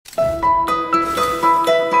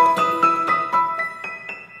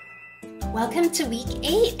Welcome to week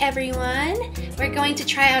 8, everyone. We're going to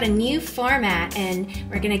try out a new format and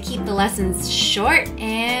we're going to keep the lessons short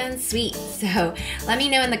and sweet. So let me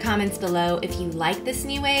know in the comments below if you like this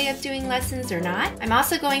new way of doing lessons or not. I'm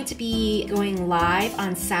also going to be going live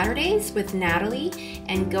on Saturdays with Natalie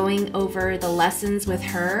and going over the lessons with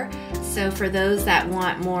her. So for those that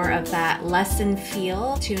want more of that lesson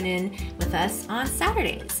feel, tune in with us on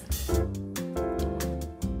Saturdays.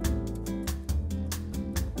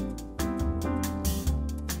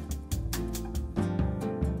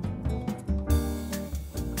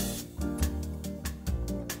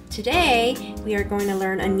 Today, we are going to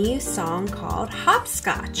learn a new song called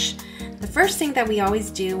Hopscotch. The first thing that we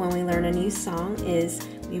always do when we learn a new song is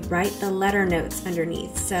we write the letter notes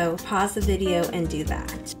underneath. So pause the video and do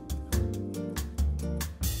that.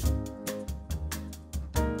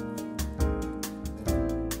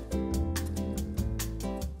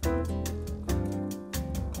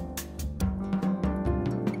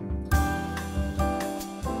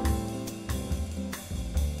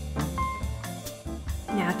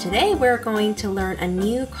 Now today we're going to learn a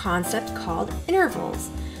new concept called intervals.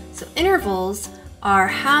 So intervals are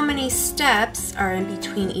how many steps are in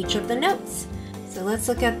between each of the notes. So let's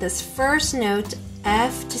look at this first note,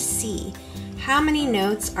 F to C. How many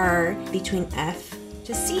notes are between F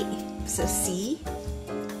to C? So C,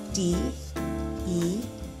 D, E,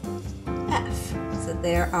 F. So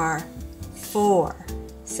there are 4.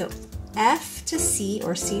 So F to C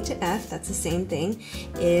or C to F, that's the same thing,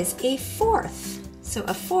 is a fourth. So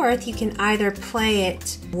a fourth, you can either play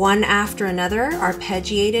it one after another,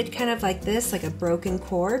 arpeggiated, kind of like this, like a broken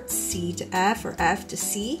chord, C to F or F to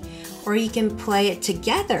C, or you can play it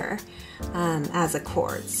together as a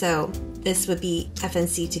chord. So this would be F and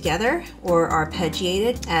C together, or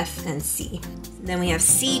arpeggiated F and C. Then we have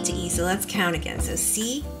C to E, so let's count again. So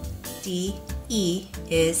C, D, E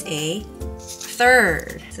is a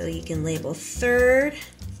third. So you can label third.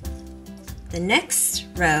 The next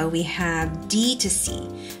row we have D to C.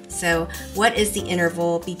 So what is the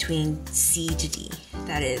interval between C to D?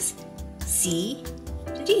 That is C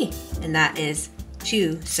to D, and that is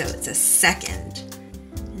 2, so it's a second.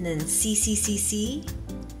 And then C, C, C, C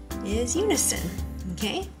is unison,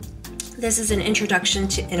 okay? This is an introduction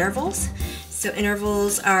to intervals. So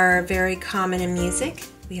intervals are very common in music.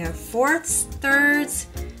 We have fourths, thirds,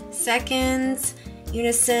 seconds,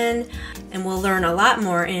 unison, and we'll learn a lot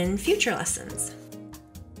more in future lessons.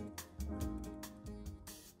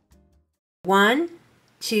 1,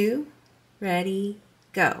 2, ready,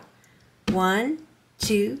 go. 1,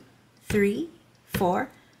 2, 3, 4.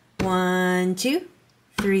 1, 2,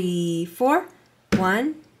 3, 4.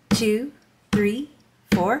 1, 2, 3,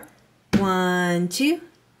 4. 1,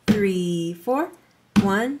 2, 3, 4.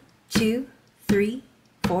 1, 2, 3,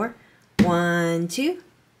 4. 1, 2,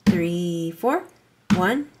 3, 4.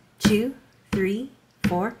 1, 2, 3,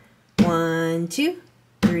 4. 1, 2,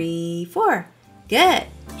 3, 4. Good.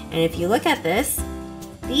 And if you look at this,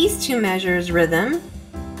 these two measures rhythm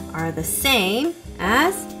are the same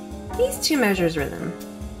as these two measures rhythm.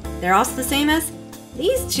 They're also the same as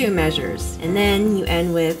these two measures. And then you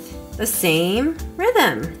end with the same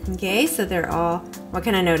rhythm. Okay, so they're all, what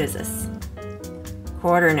kind of note is this?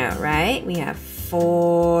 Quarter note, right? We have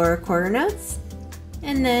 4 quarter notes.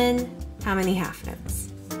 And then how many half notes?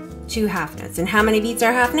 2 half notes. And how many beats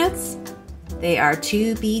are half notes? They are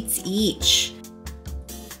 2 beats each.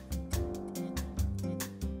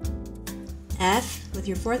 F with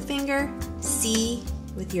your 4th finger, C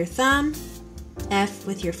with your thumb, F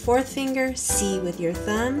with your 4th finger, C with your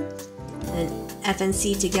thumb, and F and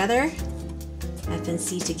C together, F and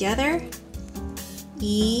C together,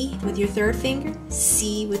 E with your 3rd finger,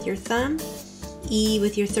 C with your thumb, E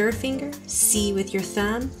with your 3rd finger, C with your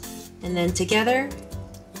thumb, and then together,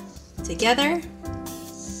 together,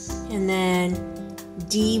 and then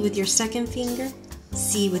D with your 2nd finger,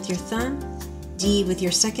 C with your thumb, D with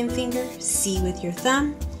your 2nd finger, C with your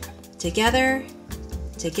thumb, together,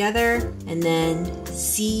 together, and then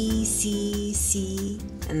C, C, C,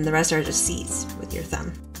 and the rest are just C's with your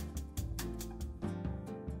thumb.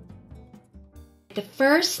 The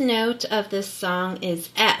first note of this song is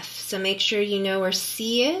F, so make sure you know where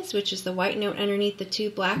C is, which is the white note underneath the 2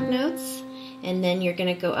 black notes, and then you're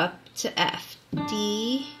going to go up to F.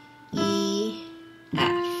 D, E,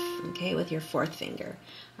 F, okay, with your 4th finger.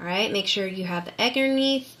 All right, make sure you have the egg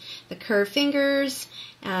underneath, the curved fingers,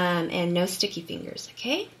 and no sticky fingers,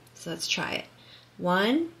 okay? So let's try it.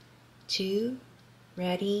 1, 2,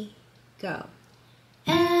 ready, go.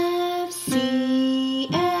 F, C,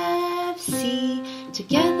 F, C,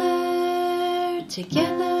 together,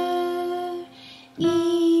 together,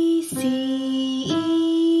 E, C,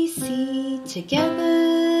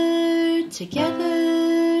 together,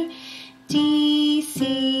 together. D,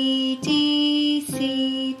 C, D,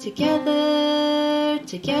 C, together,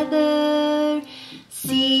 together.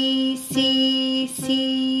 C, C,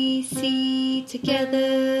 C, C,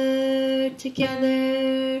 together,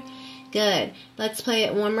 together. Good. Let's play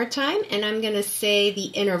it one more time, and I'm going to say the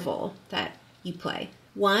interval that you play.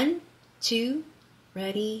 1, 2,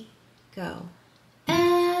 ready, go.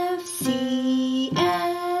 F, C,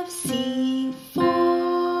 F, C,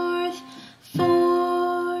 fourth,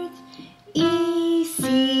 fourth. E,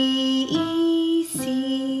 C, E,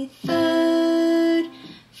 C, third,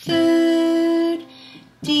 third.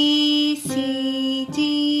 D, C,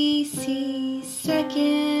 D, C,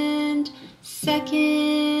 second,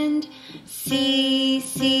 second. C,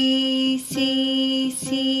 C, C,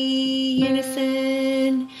 C,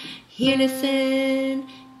 unison, unison.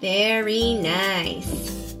 Very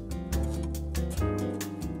nice.